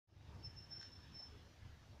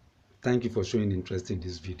Thank you for showing interest in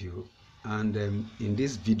this video. And in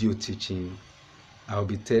this video teaching, I'll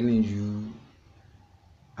be telling you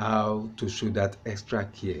how to show that extra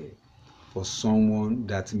care for someone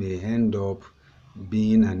that may end up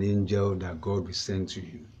being an angel that God will send to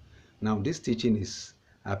you. Now, this teaching is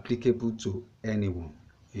applicable to anyone.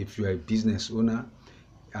 If you are a business owner,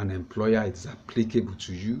 an employer, it is applicable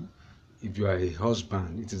to you. If you are a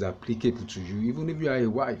husband, it is applicable to you. Even if you are a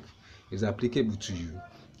wife, it's applicable to you.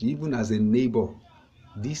 Even as a neighbor,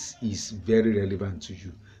 this is very relevant to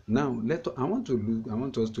you. Now, I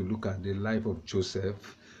want us to look at the life of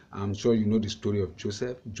Joseph. I'm sure you know the story of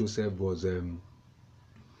Joseph. Joseph was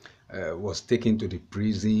taken to the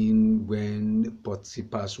prison when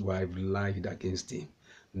Potiphar's wife lied against him.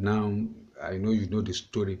 Now, I know you know the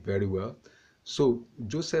story very well. So,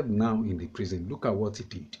 Joseph now in the prison, look at what he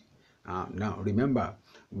did. Now, remember,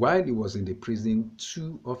 while he was in the prison,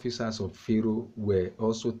 two officers of Pharaoh were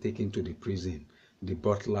also taken to the prison, the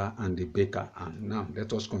butler and the baker. And now,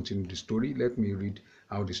 let us continue the story. Let me read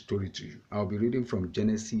out the story to you. I'll be reading from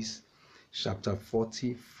Genesis chapter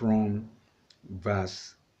 40 from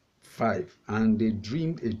verse 5. And they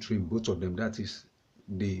dreamed a dream, both of them, that is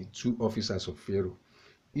the two officers of Pharaoh.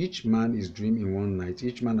 Each man is dream in one night,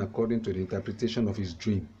 each man according to the interpretation of his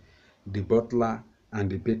dream. The butler and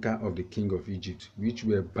the baker of the king of Egypt, which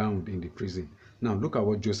were bound in the prison. Now look at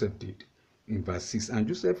what Joseph did in verse 6. And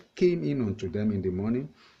Joseph came in unto them in the morning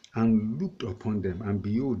and looked upon them, and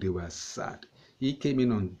behold, they were sad. He came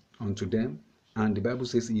in unto them, and the Bible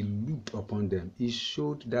says he looked upon them. He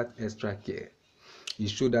showed that extra care. He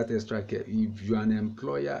showed that extra care. If you are an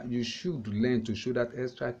employer, you should learn to show that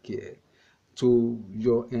extra care to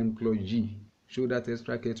your employee. Show that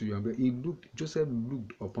extra care to your employee. Joseph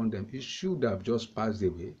looked upon them. He should have just passed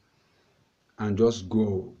away and just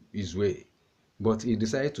go his way, but he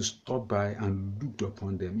decided to stop by and looked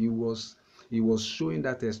upon them. He was showing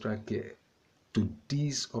that extra care to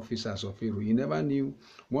these officers of Pharaoh. He never knew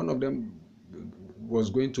one of them was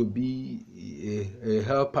going to be a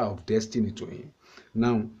helper of destiny to him.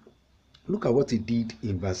 Now, look at what he did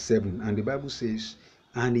in verse 7. And the Bible says,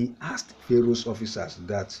 and he asked Pharaoh's officers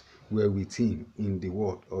that were with him in the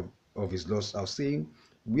word of his Lord's house, saying,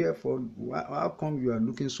 wherefore, how come you are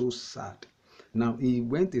looking so sad? Now, he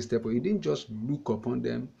went a step further. He didn't just look upon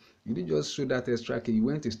them. He didn't just show that extra care. He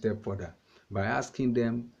went a step further by asking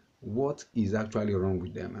them what is actually wrong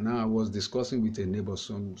with them. And I was discussing with a neighbor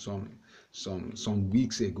some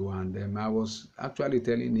weeks ago, and I was actually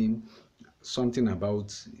telling him something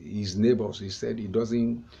about his neighbors. He said he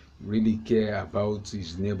doesn't really care about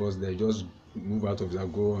his neighbors. They just move out of their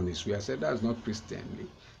go on his way. I said that's not Christianly.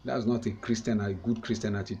 That's not a good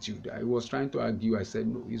Christian attitude. I was trying to argue. I said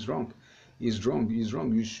no, it's wrong. It's wrong. It's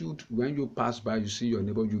wrong. You should, when you pass by, you see your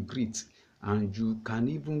neighbor, you greet, and you can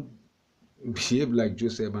even behave like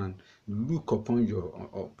Joseph and look upon your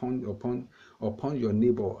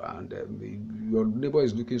neighbor, and your neighbor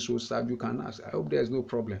is looking so sad. You can ask. I hope there is no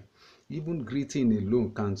problem. Even greeting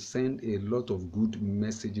alone can send a lot of good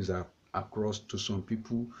messages across to some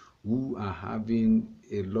people who are having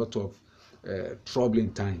a lot of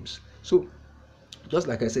troubling times. So, just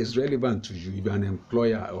like I said, it's relevant to you if you're an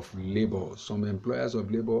employer of labor. Some employers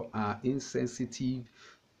of labor are insensitive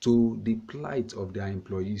to the plight of their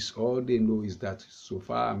employees. All they know is that so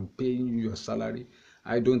far I'm paying you your salary,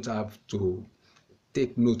 I don't have to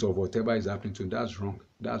take note of whatever is happening to you. That's wrong.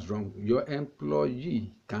 That's wrong. Your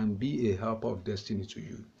employee can be a helper of destiny to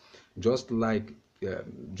you. Just like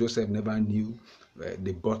Joseph never knew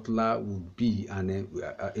the butler would be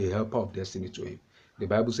a helper of destiny to him. The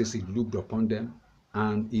Bible says he looked upon them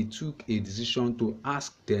and he took a decision to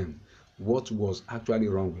ask them what was actually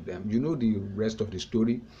wrong with them. You know the rest of the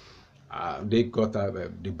story. They got out,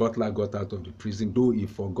 the butler got out of the prison, though he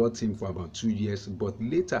forgot him for about 2 years, but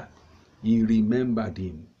later he remembered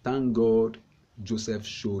him. Thank God Joseph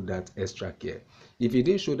showed that extra care. If he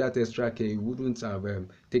didn't show that extra care, he wouldn't have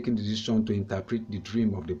taken the decision to interpret the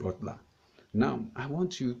dream of the butler. Now, I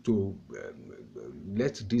want you to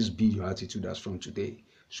let this be your attitude as from today.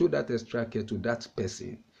 Show that extra care to that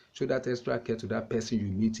person. Show that extra care to that person you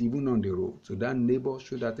meet, even on the road. To that neighbor,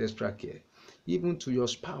 show that extra care. Even to your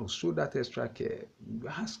spouse, show that extra care.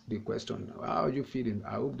 Ask the question, how are you feeling?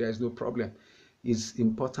 I hope there is no problem. It's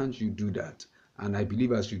important you do that. And I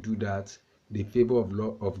believe as you do that, the favor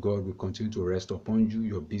of God will continue to rest upon you,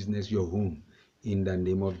 your business, your home, in the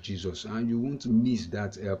name of Jesus. And you won't miss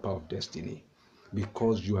that helper of destiny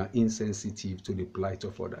because you are insensitive to the plight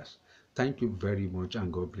of others. Thank you very much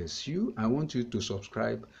and God bless you. I want you to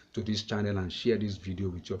subscribe to this channel and share this video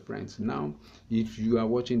with your friends. Now, if you are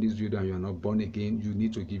watching this video and you are not born again, you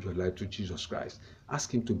need to give your life to Jesus Christ.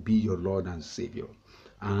 Ask him to be your Lord and Savior.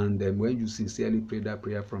 And when you sincerely pray that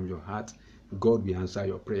prayer from your heart, God will answer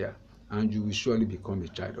your prayer and you will surely become a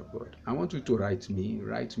child of God. I want you to write me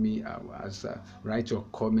write your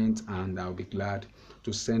comment, and I'll be glad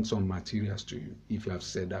to send some materials to you if you have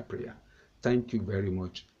said that prayer. Thank you very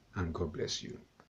much and God bless you.